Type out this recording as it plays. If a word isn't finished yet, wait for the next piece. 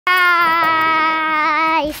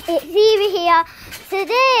it's Eva here.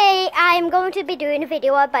 Today I'm going to be doing a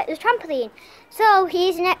video about the trampoline. So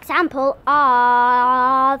here's an example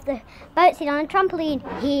of the bouncing on a trampoline.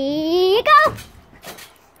 Here you go.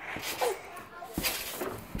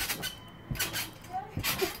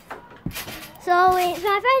 So it's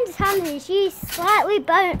my friend TAMZIN. She's slightly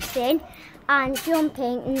bouncing and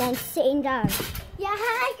jumping and then sitting down. Yeah,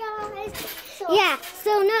 hi guys.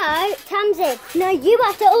 So now, TAMZIN, now you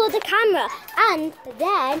have to hold the camera and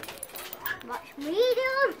then watch me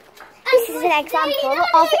do. This is an example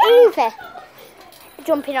of Eva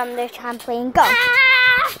jumping on the trampoline. Go.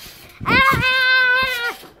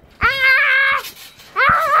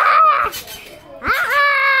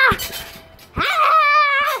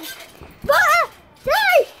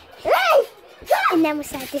 And then we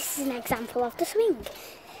said this is an example of the swing.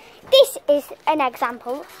 This is an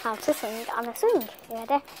example how to swing on a swing. You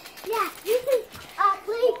ready? Yeah, this is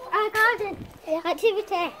our garden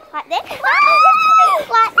activity. Like this. Like oh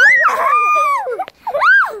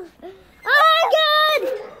my god!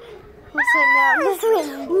 We're swinging on the swing.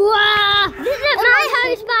 Wow! This is my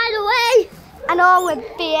house, by the way. And all with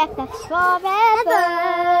BFFs forever.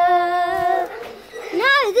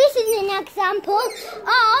 Now this is an example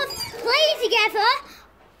of playing together,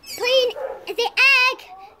 playing the egg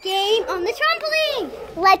game on the trampoline.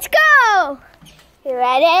 Let's go! You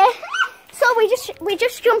ready? So we're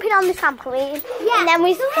just jumping on the trampoline. Yeah. And then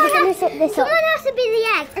we're gonna sit this up. Someone has to be the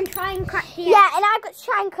egg and try and crack the egg. Yeah, and I've got to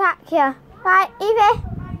try and crack you. Right, Evie?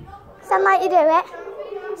 Stand like you do it.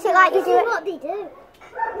 Sit like you do it. What they do?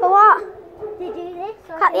 For what? They do this.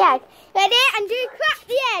 Crack the egg. Ready? And do crack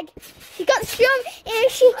the egg. She got to jump and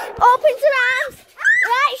she opens her arms.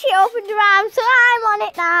 Right, she opened her arms, so I'm on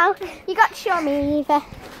it now. You got to show me, Eva.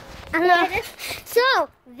 So,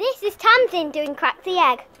 this is TAMZIN doing crack the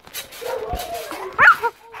egg.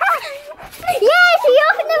 Yeah, she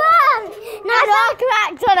opened her arms. No, I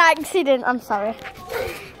cracked on accident. I'm sorry.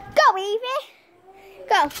 Go, Evie.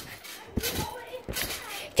 Go.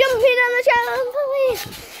 Jumping on the trampoline.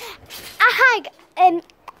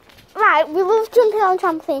 Right, we love jumping on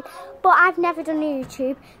trampoline, but I've never done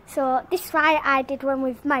YouTube, so this is why I did one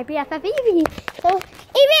with my BFF Evie. So,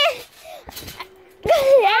 Evie!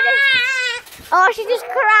 Oh, she just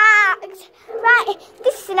cracked. Right,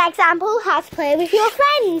 this is an example how to play with your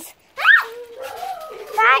friends.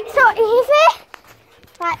 Right, so Evie.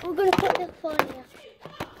 Right, we're going to put the phone here.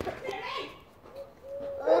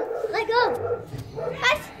 Let go.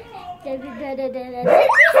 This is how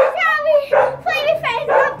we play with friends.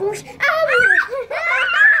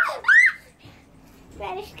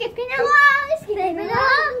 Ready, skipping along, skipping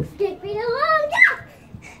along, skipping along,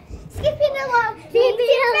 skipping along,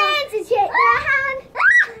 skipping along, to shake your hand,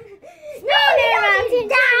 spinning around and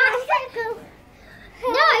down, circle.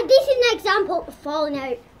 No, this is an example of falling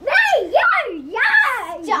out. Hey,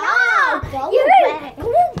 stop! Go You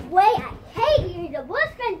away. I hate you, the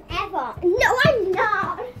worst friend ever. No, I'm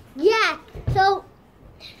not. Yeah, so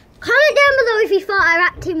comment down below if you thought our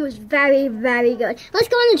acting was very, very good. Let's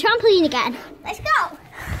go on the trampoline again. Let's go.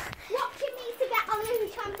 Watching me to get on the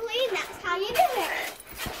trampoline, that's how you do it.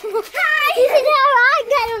 Hi. This is how I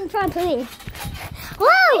get on the trampoline.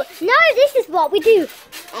 Whoa, no, this is what we do.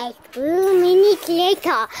 A few minutes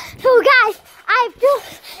later. So guys, I've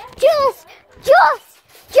just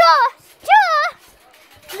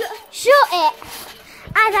shut it.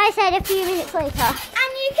 As I said a few minutes later.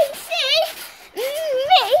 And you can see me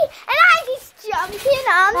and I just jumping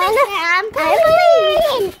on the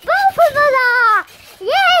trampoline. Both of us are.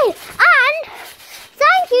 Yay! And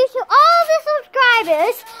thank you to all the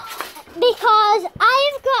subscribers because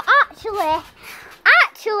I've got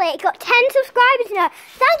actually got 10 subscribers now.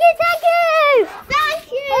 Thank you. Thank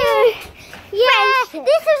you. Yeah,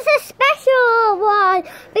 this is a special one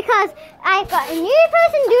because I've got a new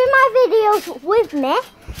person doing my videos with me.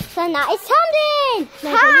 So now it's TAMZIN.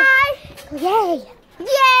 Hi. Yay.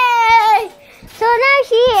 Yay. So now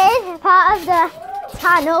she is part of the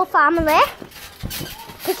channel family.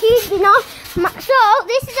 She's been on. So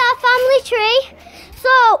this is our family tree.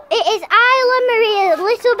 So it is Isla Maria,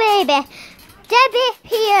 little baby. Debbie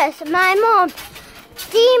Pierce, my mum.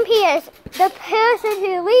 Dean Pierce, the person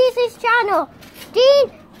who leads this channel.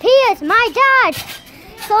 Dean Pierce, my dad.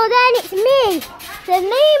 So then it's me, the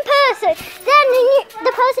main person. Then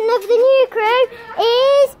the person of the new crew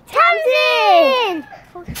is TAMZIN.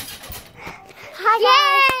 Hi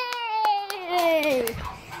Yay!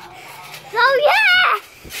 So yeah!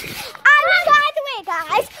 And by the way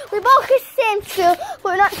guys, we both go to the same school, but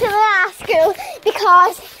we're not to our school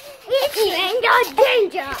because it's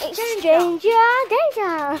danger. It's danger.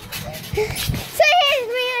 So here's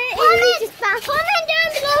me. Comment down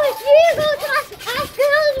below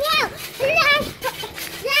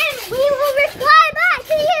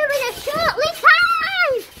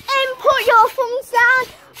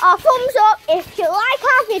if you like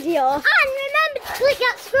our video, and remember to click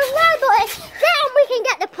that subscribe button, then we can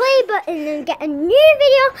get the play button and get a new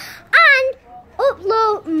video and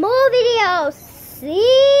upload more videos. See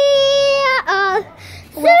you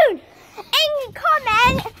soon. And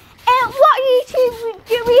comment what YouTube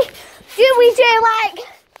do we do like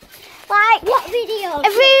What video? a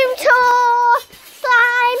room tour,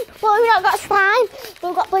 slime. Well, we've not got slime,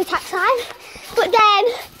 we've got blue tack slime. But then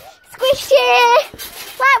squishy.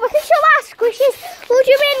 Like, we can show our squishes. We'll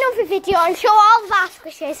do another video and show all of our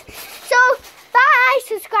squishes. So bye,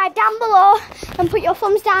 subscribe down below and put your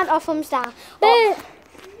thumbs down or thumbs down. Bye.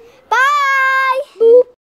 Bye. Boop.